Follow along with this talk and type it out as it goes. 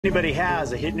Anybody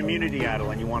has a hidden immunity idol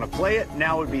and you want to play it,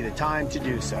 now would be the time to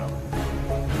do so.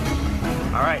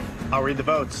 All right, I'll read the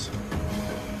votes.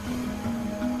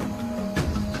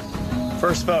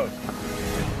 First vote,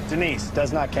 Denise,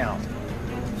 does not count.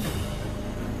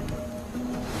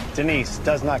 Denise,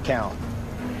 does not count.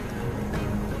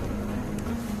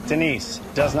 Denise,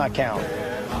 does not count.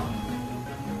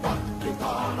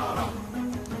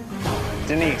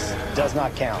 Denise, does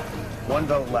not count. One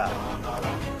vote left.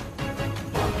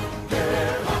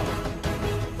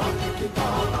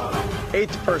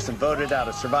 Eighth person voted out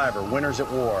of Survivor, Winners at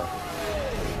War.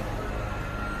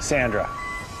 Sandra.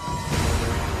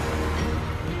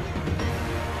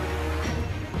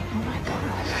 Oh my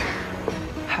gosh.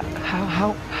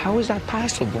 How is that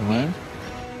possible, man?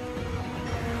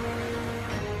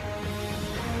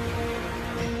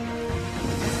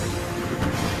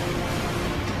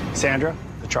 Sandra,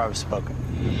 the tribe has spoken.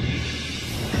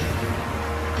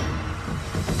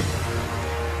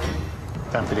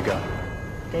 Time for you to go.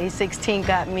 Day 16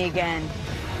 got me again.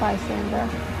 Bye, Sandra.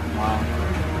 Wow.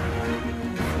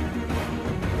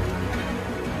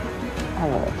 I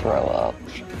want to throw up.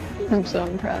 I'm so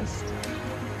impressed.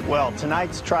 Well,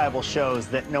 tonight's tribal shows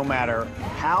that no matter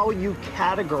how you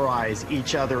categorize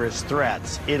each other as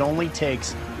threats, it only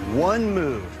takes one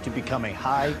move to become a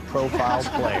high-profile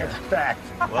player. Fact.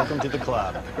 Welcome to the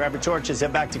club. Grab your torches,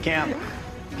 head back to camp.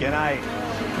 Good night.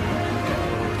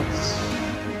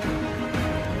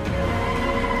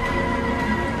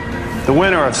 The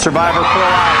winner of Survivor Pro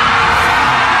Life.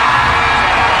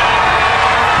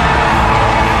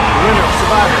 The winner of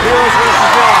Survivor Heroes vs.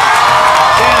 Villains.